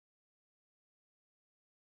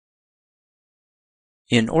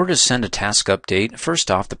In order to send a task update,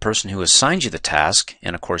 first off, the person who assigned you the task,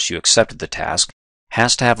 and of course you accepted the task,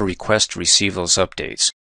 has to have a request to receive those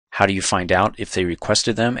updates. How do you find out if they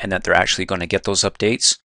requested them and that they're actually going to get those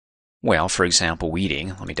updates? Well, for example, weeding.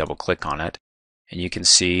 Let me double click on it. And you can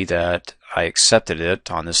see that I accepted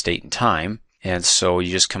it on this date and time. And so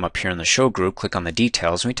you just come up here in the show group, click on the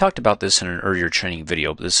details. And we talked about this in an earlier training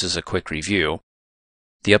video, but this is a quick review.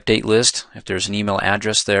 The update list, if there's an email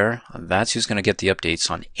address there, that's who's going to get the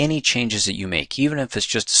updates on any changes that you make, even if it's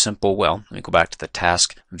just a simple, well, let me go back to the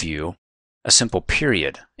task view, a simple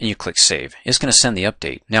period, and you click save. It's going to send the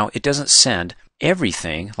update. Now, it doesn't send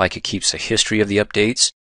everything like it keeps a history of the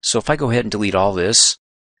updates. So if I go ahead and delete all this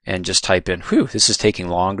and just type in, whew, this is taking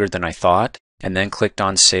longer than I thought, and then clicked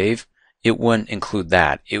on save, it wouldn't include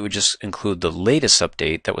that. It would just include the latest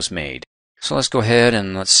update that was made. So let's go ahead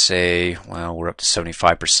and let's say, well, we're up to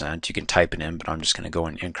 75%. You can type it in, but I'm just going to go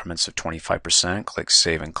in increments of 25%. Click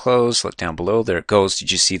Save and Close. Look down below. There it goes.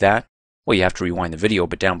 Did you see that? Well, you have to rewind the video,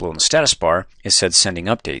 but down below in the status bar, it said Sending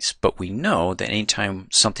Updates. But we know that anytime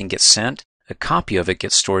something gets sent, a copy of it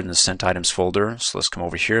gets stored in the Sent Items folder. So let's come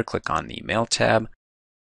over here, click on the Mail tab.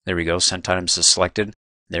 There we go. Sent Items is selected.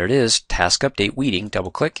 There it is. Task Update Weeding. Double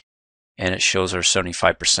click, and it shows our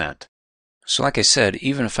 75%. So like I said,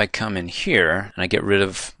 even if I come in here and I get rid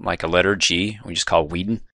of like a letter G, we just call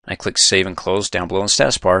Weedin, I click Save and Close down below in the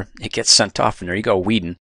status bar, it gets sent off, and there you go,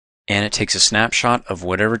 Weedin. And it takes a snapshot of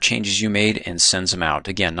whatever changes you made and sends them out.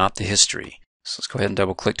 Again, not the history. So let's go ahead and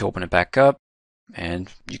double click to open it back up.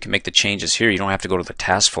 And you can make the changes here. You don't have to go to the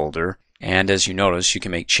task folder. And as you notice, you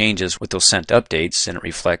can make changes with those sent updates, and it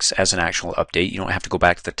reflects as an actual update. You don't have to go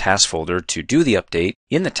back to the task folder to do the update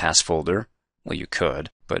in the task folder. Well, you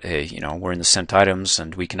could, but hey, we're in the sent items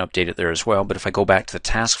and we can update it there as well. But if I go back to the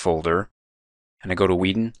task folder and I go to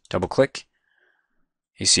Weedin, double click,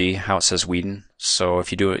 you see how it says Weedin. So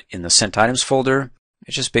if you do it in the sent items folder,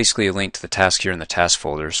 it's just basically a link to the task here in the task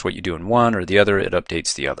folder. So what you do in one or the other, it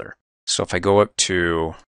updates the other. So if I go up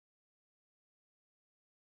to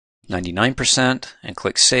 99% and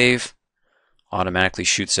click Save, automatically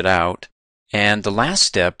shoots it out. And the last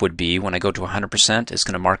step would be when I go to 100%, it's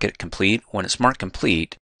going to mark it complete. When it's marked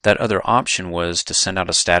complete, that other option was to send out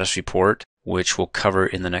a status report, which we'll cover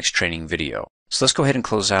in the next training video. So let's go ahead and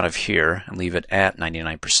close out of here and leave it at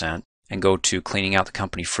 99% and go to cleaning out the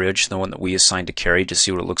company fridge, the one that we assigned to Carrie, to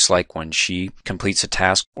see what it looks like when she completes a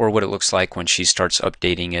task or what it looks like when she starts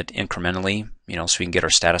updating it incrementally, so we can get our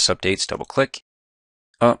status updates. Double click.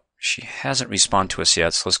 Oh, she hasn't responded to us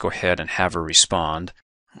yet, so let's go ahead and have her respond.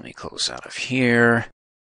 Let me close out of here.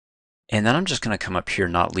 And then I'm just going to come up here,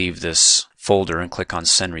 not leave this folder, and click on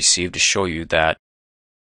Send Receive to show you that,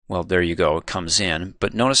 well, there you go, it comes in.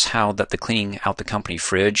 But notice how that the cleaning out the company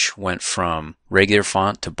fridge went from regular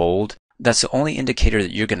font to bold. That's the only indicator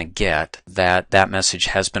that you're going to get that that message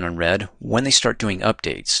has been unread when they start doing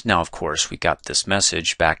updates. Now, of course, we got this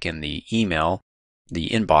message back in the email, the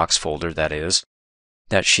inbox folder that is,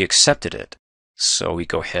 that she accepted it. So we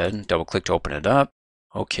go ahead and double click to open it up.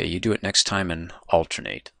 Okay, you do it next time and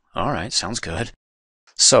alternate. All right, sounds good.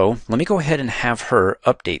 So let me go ahead and have her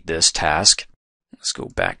update this task. Let's go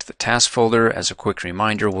back to the task folder. As a quick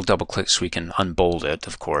reminder, we'll double click so we can unbold it,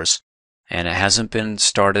 of course. And it hasn't been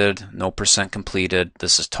started, no % completed.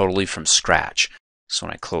 This is totally from scratch. So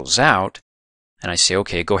when I close out and I say,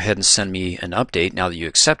 okay, go ahead and send me an update now that you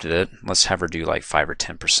accepted it, let's have her do like 5 or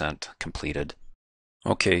 10% completed.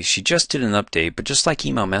 Okay, she just did an update, but just like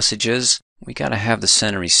email messages, we got to have the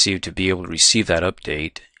send and receive to be able to receive that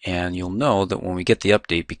update. And you'll know that when we get the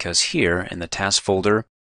update, because here in the task folder,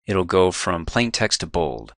 it'll go from plain text to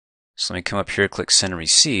bold. So let me come up here, click send and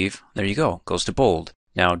receive. There you go, goes to bold.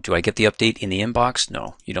 Now, do I get the update in the inbox?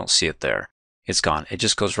 No, you don't see it there. It's gone. It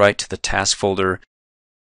just goes right to the task folder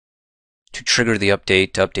to trigger the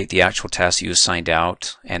update, to update the actual task that you assigned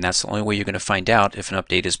out. And that's the only way you're going to find out if an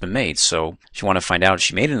update has been made. So if you want to find out if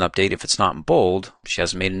she made an update, if it's not in bold, she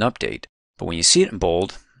hasn't made an update. But when you see it in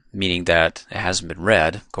bold, meaning that it hasn't been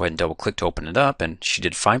read, go ahead and double click to open it up, and she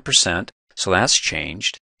did 5%, so that's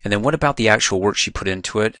changed. And then what about the actual work she put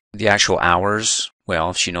into it? The actual hours? Well,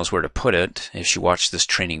 if she knows where to put it, if she watched this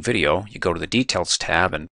training video, you go to the Details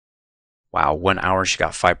tab and wow, 1 hour she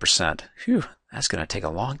got 5%. Phew, that's going to take a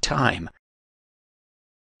long time.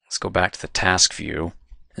 Let's go back to the task view.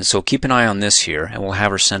 And so keep an eye on this here, and we'll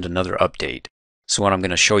have her send another update. So what I'm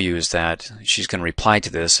going to show you is that she's going to reply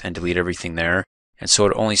to this and delete everything there. And so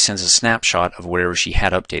it only sends a snapshot of whatever she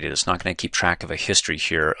had updated. It's not going to keep track of a history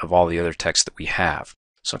here of all the other text that we have.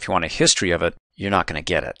 So if you want a history of it, you're not going to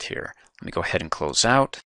get it here. Let me go ahead and close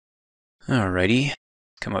out. Alrighty.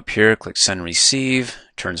 Come up here, click Send and Receive,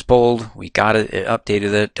 turns bold. We got it, it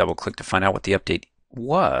updated it. Double click to find out what the update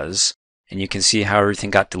was, and you can see how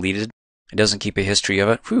everything got deleted. It doesn't keep a history of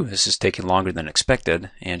it. Whew, this is taking longer than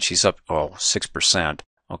expected, and she's up, 6%.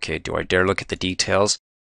 Okay, do I dare look at the details?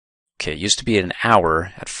 Okay, it used to be at an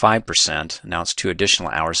hour at 5%. Now it's 2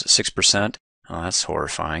 additional hours at 6%. Oh, that's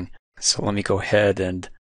horrifying. So let me go ahead and,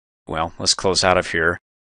 well, let's close out of here.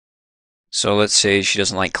 So let's say she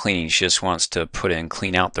doesn't like cleaning. She just wants to put in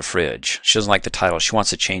clean out the fridge. She doesn't like the title. She wants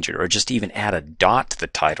to change it, or just even add a dot to the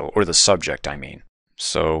title, or the subject, I mean.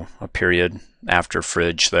 So a period after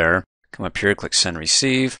fridge there. Come up here, click Send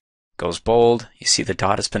Receive. Goes bold. You see the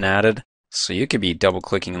dot has been added. So you could be double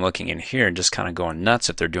clicking and looking in here and just kind of going nuts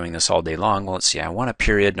if they're doing this all day long. Well, let's see. I want a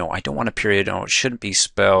period. No, I don't want a period. No, it shouldn't be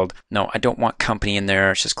spelled. No, I don't want company in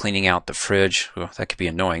there. It's just cleaning out the fridge. Well, that could be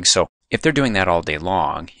annoying. So if they're doing that all day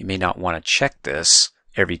long, you may not want to check this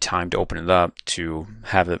every time to open it up to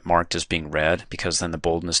have it marked as being read, because then the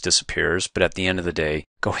boldness disappears. But at the end of the day,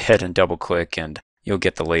 go ahead and double click and you'll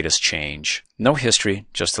get the latest change. No history,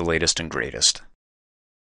 just the latest and greatest.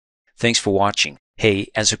 Thanks for watching.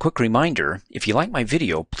 Hey, as a quick reminder, if you like my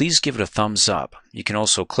video, please give it a thumbs up. You can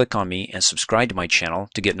also click on me and subscribe to my channel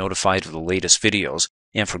to get notified of the latest videos.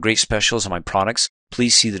 And for great specials on my products,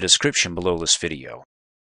 please see the description below this video.